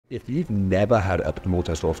If you've never had optimal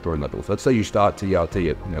testosterone levels, let's say you start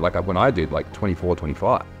TRT at, like when I did, like 24,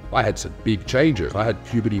 25, I had some big changes. I had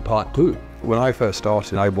puberty part 2. When I first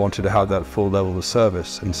started, I wanted to have that full level of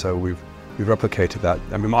service, and so we've replicated that.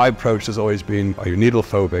 I mean, my approach has always been, are you needle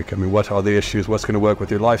phobic? I mean, what are the issues? What's going to work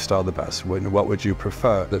with your lifestyle the best? What would you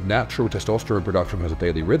prefer? The natural testosterone production has a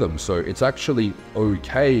daily rhythm, so it's actually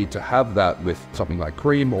okay to have that with something like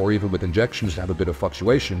cream or even with injections to have a bit of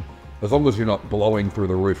fluctuation. As long as you're not blowing through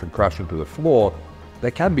the roof and crashing through the floor, there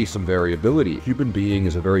can be some variability. Human being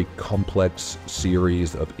is a very complex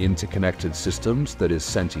series of interconnected systems that is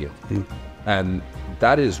sentient. And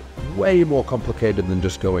that is way more complicated than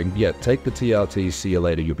just going, yeah, take the TRT, see you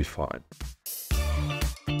later, you'll be fine.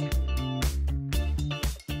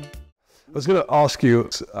 I was going to ask you,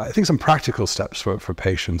 I think, some practical steps for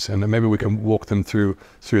patients, and maybe we can walk them through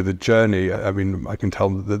the journey. I mean, I can tell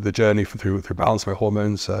the journey through balance my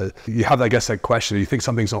hormones. You have, I guess, that question, you think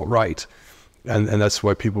something's not right. And that's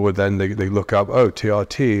why people would then, they look up, oh,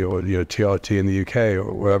 TRT, or, TRT in the UK,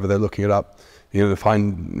 or wherever they're looking it up, to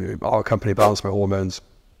find our company, Balance My Hormones.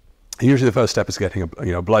 Usually the first step is getting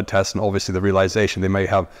a blood test, and obviously the realization they may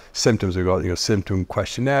have symptoms. We've got symptom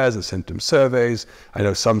questionnaires and symptom surveys. I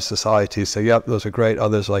know some societies say, yep, those are great.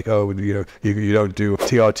 Others like, oh, you don't do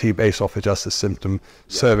TRT based off of just a symptom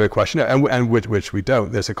survey questionnaire, and which we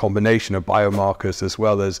don't. There's a combination of biomarkers as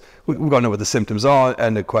well as we've got to know what the symptoms are,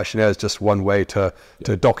 and the questionnaire is just one way to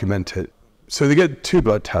document it. So they get 2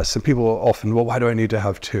 blood tests, and people often, well, why do I need to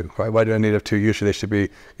have 2? Right? Why do I need to have 2? Usually they should be,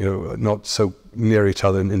 not so near each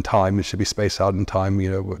other in time. It should be spaced out in time,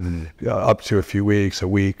 up to a few weeks, a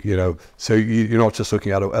week, So you're not just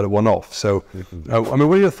looking at a one-off. So, I mean,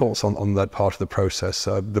 what are your thoughts on that part of the process?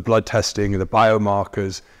 The blood testing, the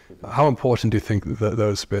biomarkers, how important do you think that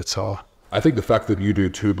those bits are? I think the fact that you do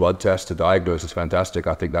 2 blood tests to diagnose is fantastic.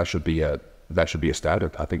 I think that should be a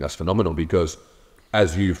standard. I think that's phenomenal because,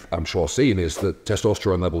 as you've, I'm sure, seen, is that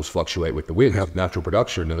testosterone levels fluctuate with the wind, natural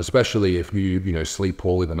production, and especially if you sleep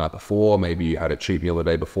poorly the night before, maybe you had a cheat meal the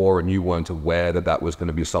day before and you weren't aware that was going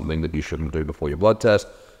to be something that you shouldn't do before your blood test,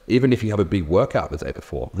 even if you have a big workout the day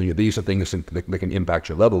before. These are things that can impact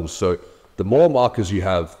your levels. So the more markers you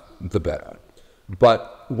have, the better.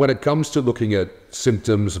 But when it comes to looking at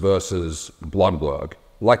symptoms versus blood work,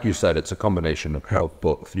 like you said, it's a combination of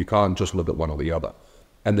both. You can't just look at one or the other.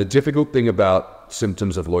 And the difficult thing about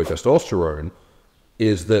symptoms of low testosterone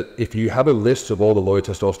is that if you have a list of all the low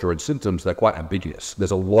testosterone symptoms, they're quite ambiguous.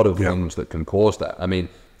 There's a lot of things that can cause that. I mean,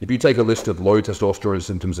 if you take a list of low testosterone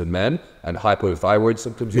symptoms in men and hypothyroid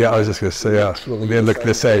symptoms, I was just going to say, they look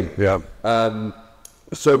the same.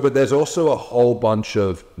 But there's also a whole bunch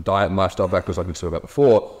of diet and lifestyle factors, like we talked about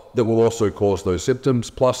before, that will also cause those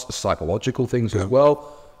symptoms, plus psychological things as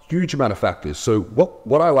well. Huge amount of factors. So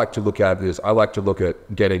what I like to look at is I like to look at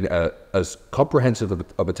getting as comprehensive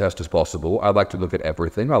of a test as possible. I like to look at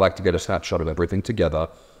everything. I like to get a snapshot of everything together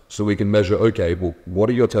so we can measure, okay, well, what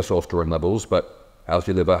are your testosterone levels, but how's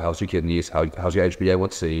your liver, how's your kidneys, how's your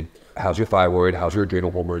HbA1c, how's your thyroid, how's your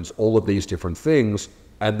adrenal hormones, all of these different things.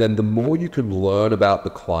 And then the more you can learn about the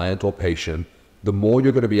client or patient, the more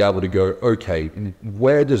you're going to be able to go, okay,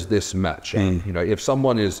 where does this match? If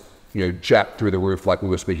someone is jacked through the roof, like we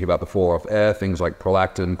were speaking about before, of air, things like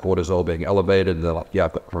prolactin, cortisol being elevated, and they're like, yeah,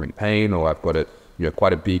 I've got chronic pain, or I've got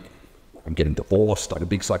quite a big, I'm getting divorced, like a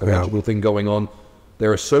big psychological thing going on.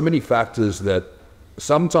 There are so many factors that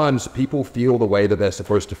sometimes people feel the way that they're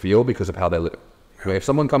supposed to feel because of how they live. If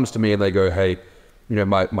someone comes to me and they go, hey,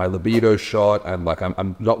 my libido's shot, and like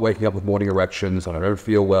I'm not waking up with morning erections, and I don't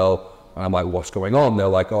feel well, and I'm like, what's going on? They're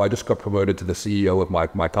like, oh, I just got promoted to the CEO of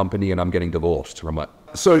my company and I'm getting divorced. And I'm like,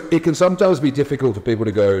 so it can sometimes be difficult for people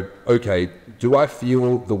to go, okay, do I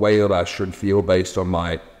feel the way that I should feel based on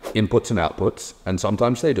my inputs and outputs? And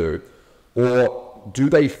sometimes they do. Or do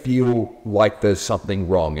they feel like there's something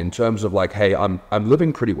wrong in terms of like, hey, I'm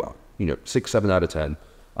living pretty well, 6, 7 out of 10.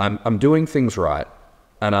 I'm doing things right.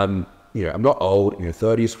 And I'm not old,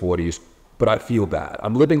 30s, 40s, but I feel bad.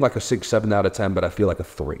 I'm living like a 6, 7 out of 10, but I feel like a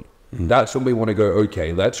 3. That's when we want to go,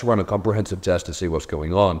 okay, let's run a comprehensive test to see what's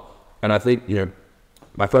going on. And I think,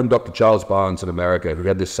 my friend Dr. Charles Barnes in America, who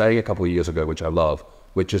had this saying a couple of years ago, which I love,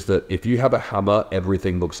 which is that if you have a hammer,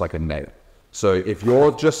 everything looks like a nail. So if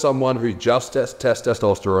you're just someone who just tests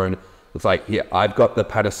testosterone, it's like, yeah, I've got the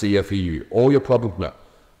panacea for you. All your problems, no.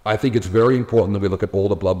 I think it's very important that we look at all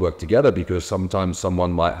the blood work together, because sometimes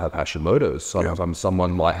someone might have Hashimoto's, sometimes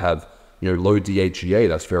someone might have, low DHEA.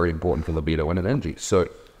 That's very important for libido and energy. So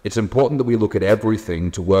it's important that we look at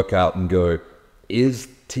everything to work out and go, is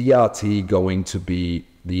TRT going to be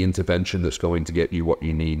the intervention that's going to get you what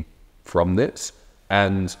you need from this?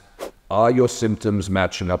 And Are your symptoms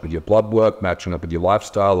matching up with your blood work, matching up with your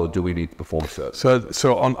lifestyle, or do we need to perform certain?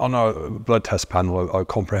 So on our blood test panel, our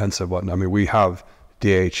comprehensive one, I mean, we have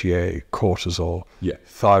DHEA, cortisol,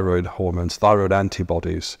 thyroid hormones, thyroid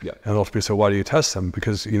antibodies, and a lot of people say, why do you test them?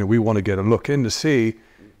 Because, you know, we want to get a look in to see,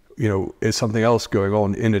 you know, is something else going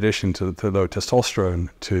on in addition to the low testosterone,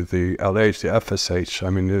 to the LH, the FSH. I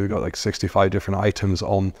mean, we've got like 65 different items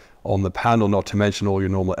on the panel, not to mention all your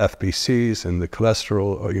normal FBCs and the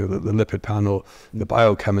cholesterol, or, you know, the lipid panel, the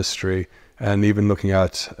biochemistry, and even looking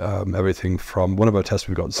at everything from, one of our tests,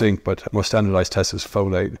 we've got zinc, but a more standardized test is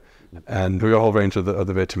folate. And we've got a whole range of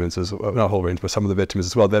the vitamins, not a whole range, but some of the vitamins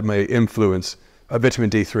as well, that may influence, vitamin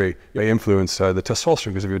D3 may influence the testosterone,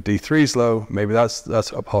 because if your D3 is low, maybe that's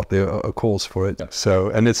a partly a cause for it. So,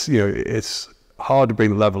 and it's, you know, it's hard to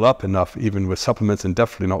bring the level up enough, even with supplements, and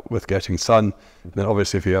definitely not with getting sun. And then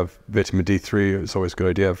obviously if you have vitamin D3, it's always a good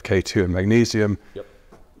idea of K2 and magnesium.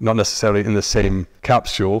 Not necessarily in the same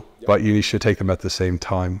capsule, but you should take them at the same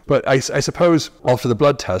time. But I suppose after the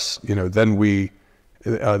blood tests, you know, then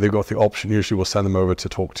they've got the option. Usually we'll send them over to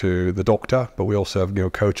talk to the doctor, but we also have, you know,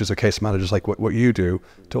 coaches or case managers like what you do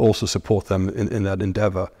to also support them in that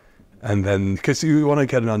endeavor. And then, because you want to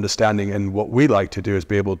get an understanding, and what we like to do is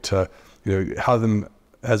be able to, you know, have them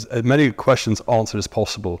as many questions answered as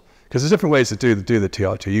possible. Because there's different ways to do the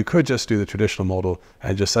TRT. You could just do the traditional model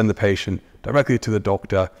and just send the patient directly to the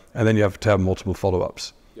doctor, and then you have to have multiple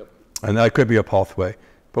follow-ups. And that could be a pathway.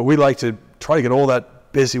 But we like to try to get all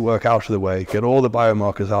that busy work out of the way, get all the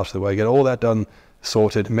biomarkers out of the way, get all that done,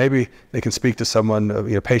 sorted. Maybe they can speak to someone,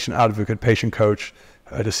 you know, patient advocate, patient coach,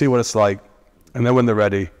 to see what it's like. And then when they're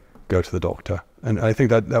ready, go to the doctor. And I think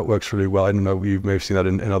that works really well. I don't know, you may have seen that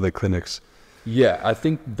in other clinics. Yeah, I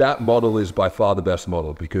think that model is by far the best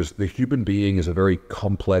model, because the human being is a very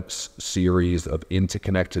complex series of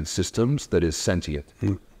interconnected systems that is sentient.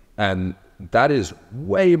 And that is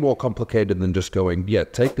way more complicated than just going, yeah,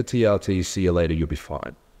 take the TRT, see you later, you'll be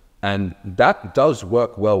fine. And that does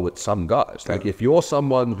work well with some guys. Like if you're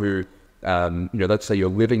someone who, you know, let's say you're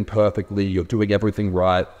living perfectly, you're doing everything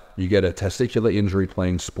right, you get a testicular injury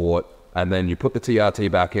playing sport, and then you put the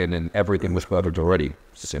TRT back in and everything was perfect already.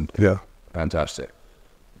 Simple. Yeah. Fantastic.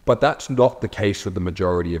 But that's not the case with the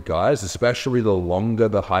majority of guys, especially the longer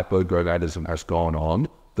the hypogonadism has gone on,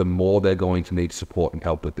 the more they're going to need support and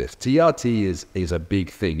help with this. TRT is a big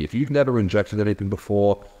thing. If you've never injected anything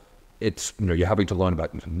before, it's, you know, you're having to learn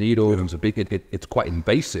about needles. It's quite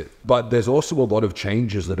invasive. But there's also a lot of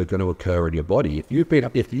changes that are going to occur in your body.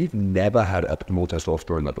 If you've never had optimal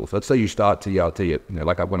testosterone levels, let's say you start TRT at, you know,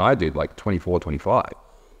 like when I did, like 24, 25,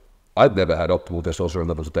 I've never had optimal testosterone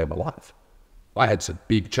levels a day in my life. I had some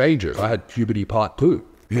big changes. I had puberty part 2.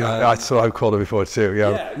 Yeah, that's what I've called it before too.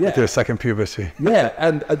 Yeah. Do a second puberty. Yeah,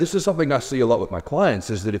 and this is something I see a lot with my clients,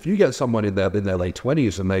 is that if you get someone in their late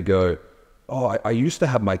 20s and they go, oh, I used to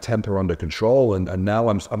have my temper under control, and now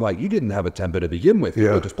I'm like, you didn't have a temper to begin with.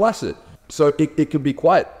 You were just placid. So it can be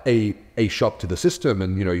quite a shock to the system.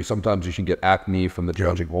 And, you know, sometimes you can get acne from the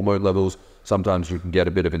changing hormone levels. Sometimes you can get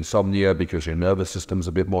a bit of insomnia because your nervous system's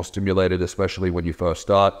a bit more stimulated, especially when you first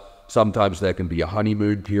start. Sometimes there can be a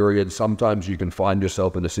honeymoon period. Sometimes you can find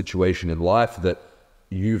yourself in a situation in life that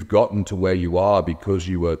you've gotten to where you are because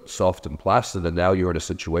you were soft and placid, and now you're in a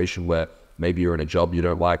situation where maybe you're in a job you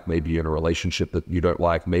don't like, maybe you're in a relationship that you don't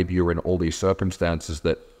like, maybe you're in all these circumstances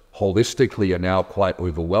that holistically are now quite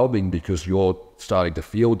overwhelming because you're starting to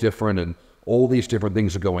feel different and all these different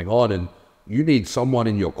things are going on, and you need someone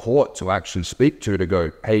in your court to actually speak to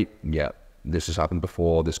go, hey, yeah, this has happened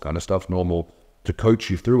before, this kind of stuff's normal, to coach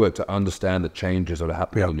you through it, to understand the changes that are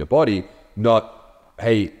happening in your body, not,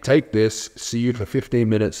 hey, take this, see you for 15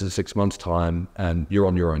 minutes in 6 months' time, and you're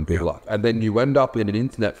on your own, good luck. And then you end up in an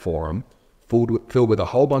internet forum filled with a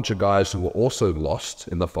whole bunch of guys who were also lost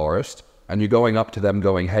in the forest, and you're going up to them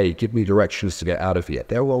going, hey, give me directions to get out of here.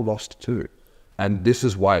 They're all lost too. And this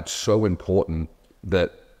is why it's so important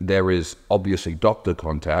that there is obviously doctor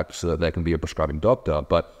contact so that there can be a prescribing doctor,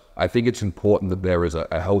 but I think it's important that there is a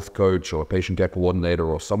health coach or a patient care coordinator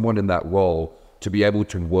or someone in that role to be able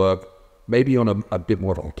to work maybe on a bit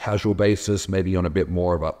more of a casual basis, maybe on a bit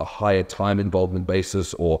more of a higher time involvement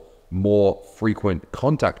basis or more frequent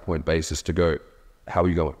contact point basis to go, how are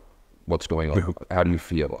you going? What's going on? How do you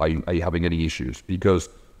feel? Are you having any issues? Because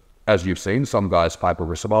as you've seen, some guys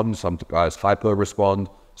hyper-respond, some guys hyper-respond.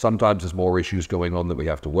 Sometimes there's more issues going on that we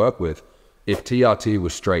have to work with. If TRT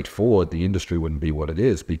was straightforward, the industry wouldn't be what it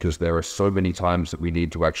is, because there are so many times that we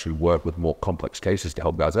need to actually work with more complex cases to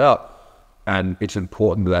help guys out. And it's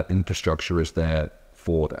important that infrastructure is there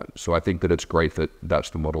for them. So I think that it's great that that's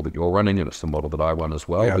the model that you're running, and it's the model that I run as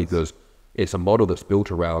well, because It's a model that's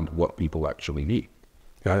built around what people actually need.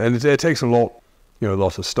 Yeah, and it takes a lot, a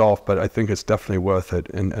lot of staff, but I think it's definitely worth it.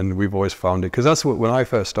 And we've always found it, because that's what, when I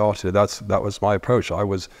first started, that was my approach. It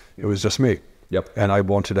was just me. Yep. And I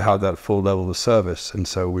wanted to have that full level of service. And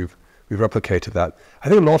so we've replicated that. I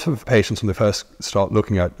think a lot of patients, when they first start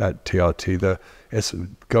looking at TRT, it's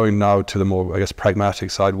going now to the more, I guess,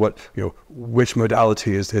 pragmatic side. Which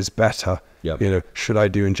modality is better? Yep. Should I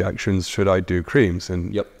do injections? Should I do creams?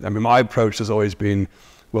 And yep. I mean, my approach has always been,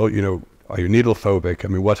 well, are you needle phobic? I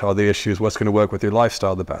mean, what are the issues? What's going to work with your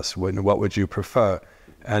lifestyle the best? What would you prefer?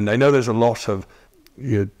 And I know there's a lot of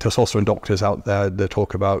testosterone doctors out there that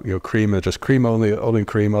talk about cream, or just cream only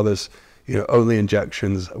cream. Others, only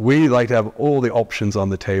injections. We like to have all the options on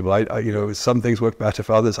the table. I some things work better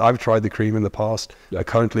for others. I've tried the cream in the past. Yep. I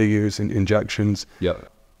currently use injections. Yeah.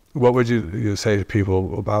 What would you say to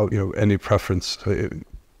people about any preference?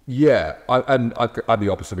 Yeah, I'm the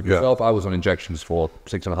opposite of yourself. Yeah. I was on injections for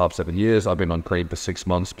 6.5, 7 years. I've been on cream for 6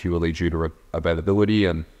 months purely due to availability,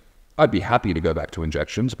 and I'd be happy to go back to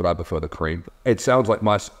injections, but I prefer the cream. It sounds like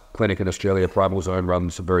my clinic in Australia, Primal Zone,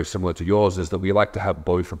 runs very similar to yours, is that we like to have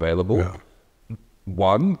both available. Yeah.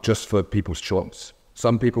 One, just for people's choice.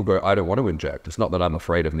 Some people go, I don't want to inject. It's not that I'm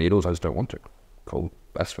afraid of needles, I just don't want to. Cool,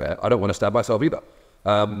 that's fair. I don't want to stab myself either.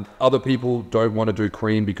 Other people don't want to do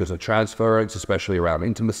cream because of transference, especially around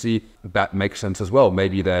intimacy. That makes sense as well.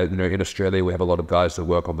 Maybe they're, in Australia, we have a lot of guys that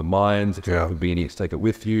work on the minds. It's convenient to take it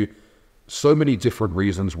with you. So many different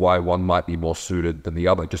reasons why one might be more suited than the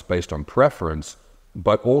other, just based on preference.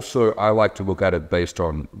 But also, I like to look at it based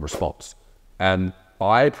on response. And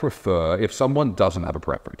I prefer, if someone doesn't have a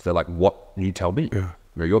preference, they're like, what, you tell me? Yeah.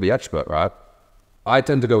 You're the expert, right? I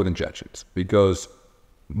tend to go with injections because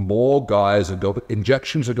more guys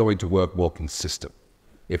injections are going to work more consistent.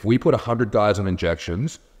 If we put 100 guys on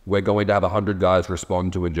injections, we're going to have 100 guys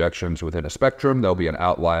respond to injections within a spectrum. There'll be an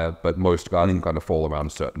outlier, but most guys can kind of fall around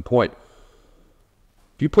a certain point.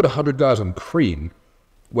 If you put 100 guys on cream,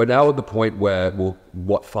 we're now at the point where, well,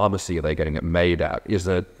 what pharmacy are they getting it made at? Is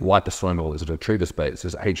it liposomal? Is it atreus-based?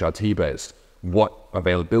 Is it HRT-based? What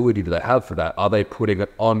availability do they have for that? Are they putting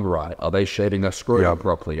it on right? Are they shaving their scrotum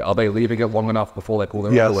properly? Are they leaving it long enough before they pull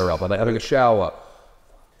their underwear up? Are they having a shower?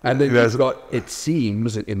 And then you've got, it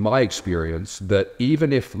seems, in my experience, that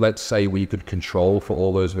even if, let's say, we could control for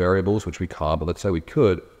all those variables, which we can't, but let's say we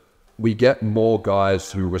could, we get more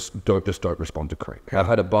guys who don't respond to cream. I've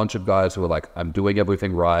had a bunch of guys who are like, I'm doing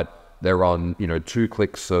everything right. They're on, 2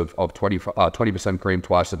 clicks of 20% cream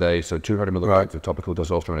twice a day, so 200 milligrams of topical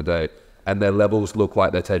testosterone a day. And their levels look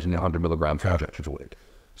like they're taking 100 milligrams of injections a week.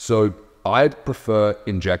 So I'd prefer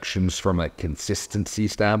injections from a consistency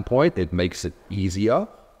standpoint. It makes it easier.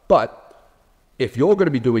 But if you're going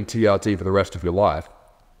to be doing TRT for the rest of your life,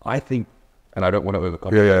 I think, and I don't want to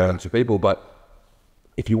overcomplicate to people, but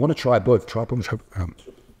if you want to try both, try both.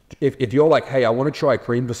 If you're like, hey, I want to try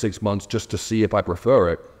cream for 6 months just to see if I prefer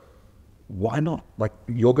it, why not? Like,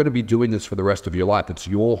 you're going to be doing this for the rest of your life. It's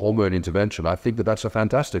your hormone intervention. I think that that's a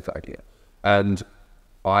fantastic idea. And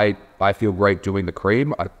I feel great doing the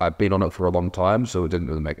cream. I've been on it for a long time, so it didn't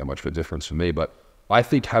really make that much of a difference for me. But I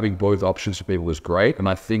think having both options for people is great. And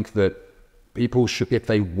I think that people should, if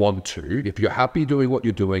they want to, if you're happy doing what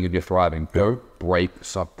you're doing and you're thriving, don't break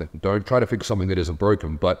something. Don't try to fix something that isn't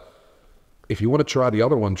broken. But if you want to try the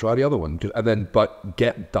other one, try the other one. And then, but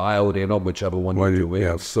get dialed in on whichever one you're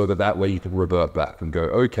doing, so that way you can revert back and go,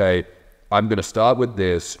 okay, I'm going to start with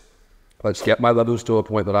this. Let's get my levels to a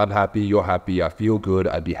point that I'm happy, you're happy, I feel good,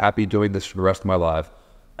 I'd be happy doing this for the rest of my life.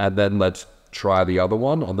 And then let's try the other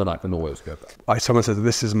one, and then I can always go back. Someone says,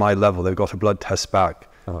 this is my level. They've got a blood test back.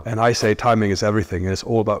 And I say timing is everything, and it's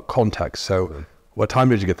all about context. So what time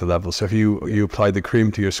did you get the level? So if you applied the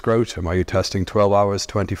cream to your scrotum, are you testing 12 hours,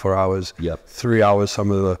 24 hours, 3 hours?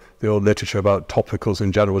 Some of the old literature about topicals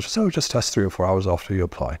in general was just test 3 or 4 hours after you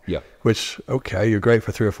apply. Which, okay, you're great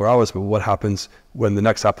for 3 or 4 hours, but what happens when the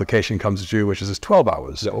next application comes due, which is 12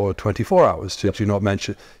 hours or 24 hours? Did you not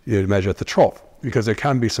measure at the trough? Because there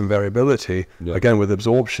can be some variability, again, with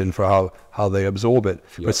absorption for how they absorb it.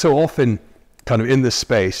 But so often, kind of in this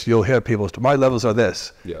space, you'll hear people, my levels are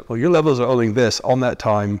this. Well, your levels are only this on that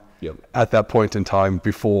time, at that point in time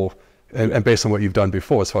before, and based on what you've done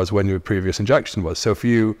before, as far as when your previous injection was. So if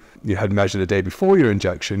you had measured a day before your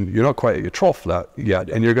injection, you're not quite at your trough yet,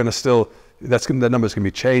 and you're going to still, the number's going to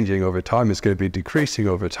be changing over time. It's going to be decreasing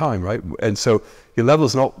over time, right? And so your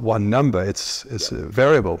level's not one number, it's a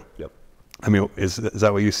variable. I mean, is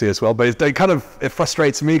that what you see as well? But it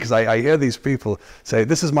frustrates me because I hear these people say,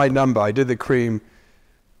 this is my number, I did the cream,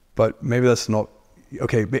 but maybe that's not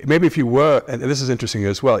okay, maybe if you were, and this is interesting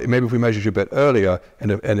as well, maybe if we measured you a bit earlier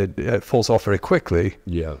and it falls off very quickly,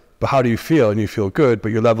 Yeah. but how do you feel? And you feel good,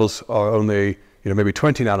 but your levels are only, maybe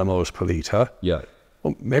 20 nanomoles per liter. Yeah.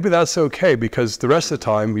 Well, maybe that's okay, because the rest of the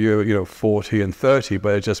time you're 40 and 30,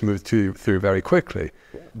 but it just moved through very quickly.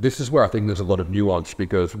 This is where I think there's a lot of nuance,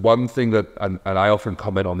 because one thing that, and I often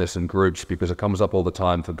comment on this in groups because it comes up all the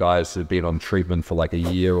time for guys who've been on treatment for like a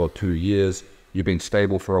year or 2 years, you've been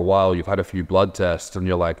stable for a while, you've had a few blood tests, and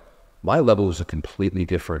you're like, my levels are completely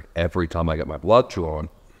different every time I get my blood drawn,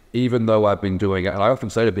 even though I've been doing it. And I often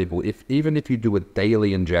say to people, even if you do a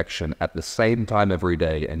daily injection at the same time every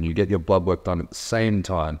day and you get your blood work done at the same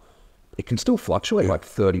time, it can still fluctuate like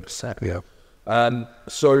 30%. Yeah.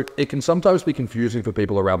 So it can sometimes be confusing for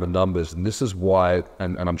people around the numbers. And this is why,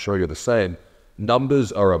 and I'm sure you're the same,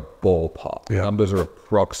 numbers are a ballpark. Yeah. Numbers are a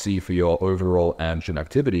proxy for your overall androgen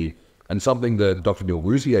activity. And something that Dr. Neil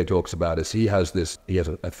Rousier talks about is he has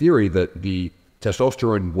a theory that the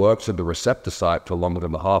testosterone works at the receptor site for longer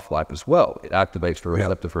than the half-life as well. It activates the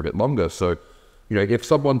receptor for a bit longer. So, if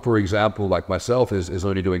someone, for example, like myself, is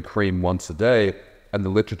only doing cream once a day, and the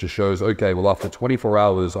literature shows, okay, well, after 24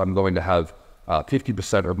 hours, I'm going to have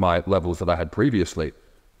 50% of my levels that I had previously.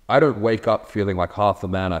 I don't wake up feeling like half the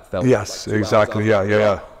man I felt. Yes, like 2 exactly. hours after.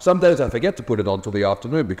 Yeah. Some days I forget to put it on till the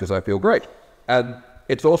afternoon because I feel great. And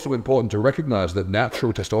it's also important to recognize that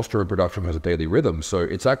natural testosterone production has a daily rhythm. So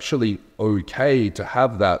it's actually okay to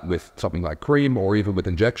have that with something like cream, or even with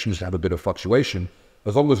injections, to have a bit of fluctuation.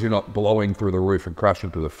 As long as you're not blowing through the roof and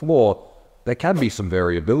crashing through the floor, there can be some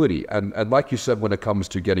variability. And like you said, when it comes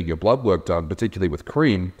to getting your blood work done, particularly with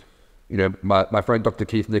cream, my friend Dr.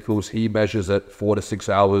 Keith Nichols, he measures at 4 to 6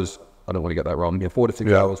 hours. I don't want to get that wrong. 4 to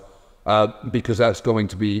 6 hours. Because that's going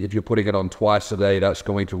to be, if you're putting it on twice a day, that's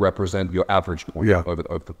going to represent your average point over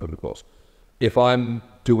the course. If I'm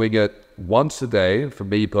doing it once a day, for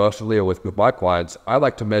me personally, or with my clients, I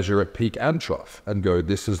like to measure at peak and trough and go,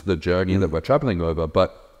 this is the journey that we're traveling over.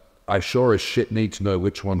 But I sure as shit need to know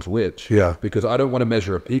which one's which. Yeah. Because I don't want to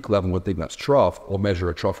measure a peak level and think that's trough, or measure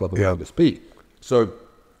a trough level and think it's peak. So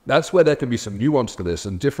that's where there can be some nuance to this,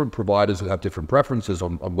 and different providers will have different preferences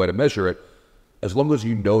on where to measure it, as long as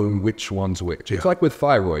you know which one's which. It's like with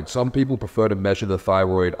thyroid. Some people prefer to measure the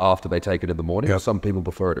thyroid after they take it in the morning. Some people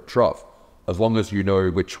prefer it at trough. As long as you know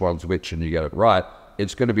which one's which and you get it right,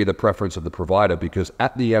 it's going to be the preference of the provider, because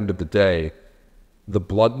at the end of the day, the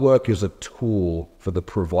blood work is a tool for the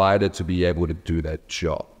provider to be able to do their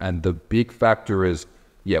job. And the big factor is,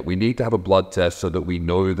 we need to have a blood test so that we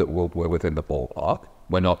know that we're within the ballpark.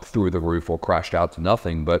 We're not through the roof or crashed out to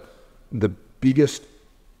nothing. But the biggest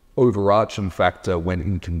overarching factor when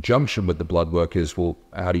in conjunction with the blood work is, well,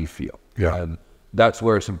 how do you feel? And that's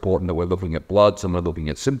where it's important that we're looking at bloods and we're looking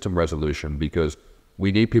at symptom resolution, because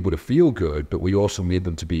we need people to feel good, but we also need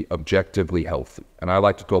them to be objectively healthy. And I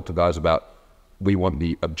like to talk to guys about, we want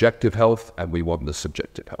the objective health and we want the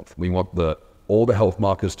subjective health. We want all the health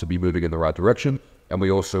markers to be moving in the right direction, and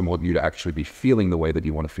we also want you to actually be feeling the way that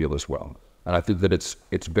you want to feel as well. And I think that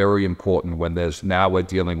it's very important when we're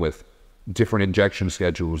dealing with different injection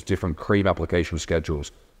schedules, different cream application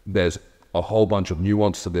schedules. There's a whole bunch of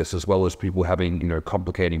nuance to this, as well as people having,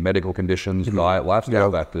 complicating medical conditions, diet,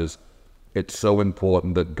 lifestyle factors. It's so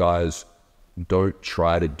important that guys don't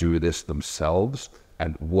try to do this themselves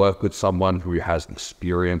and work with someone who has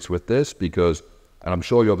experience with this, because, and I'm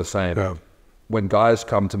sure you're the same, when guys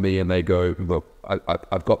come to me and they go, look,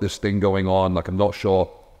 I've got this thing going on, like, I'm not sure,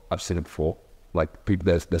 I've seen it before. Like, people,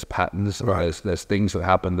 there's patterns, there's things that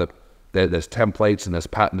happen, that there's templates and there's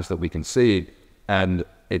patterns that we can see. And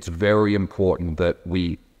it's very important that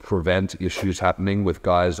we prevent issues happening with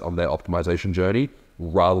guys on their optimization journey,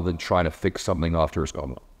 rather than trying to fix something after it's gone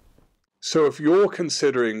wrong. So if you're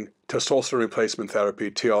considering testosterone replacement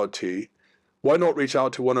therapy, TRT, why not reach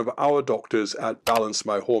out to one of our doctors at Balance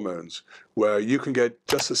My Hormones, where you can get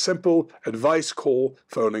just a simple advice call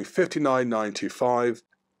for only $59.95.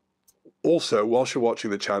 Also, whilst you're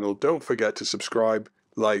watching the channel, don't forget to subscribe,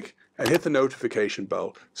 like, and hit the notification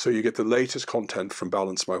bell so you get the latest content from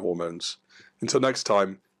Balance My Hormones. Until next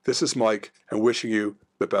time, this is Mike, and wishing you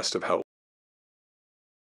the best of health.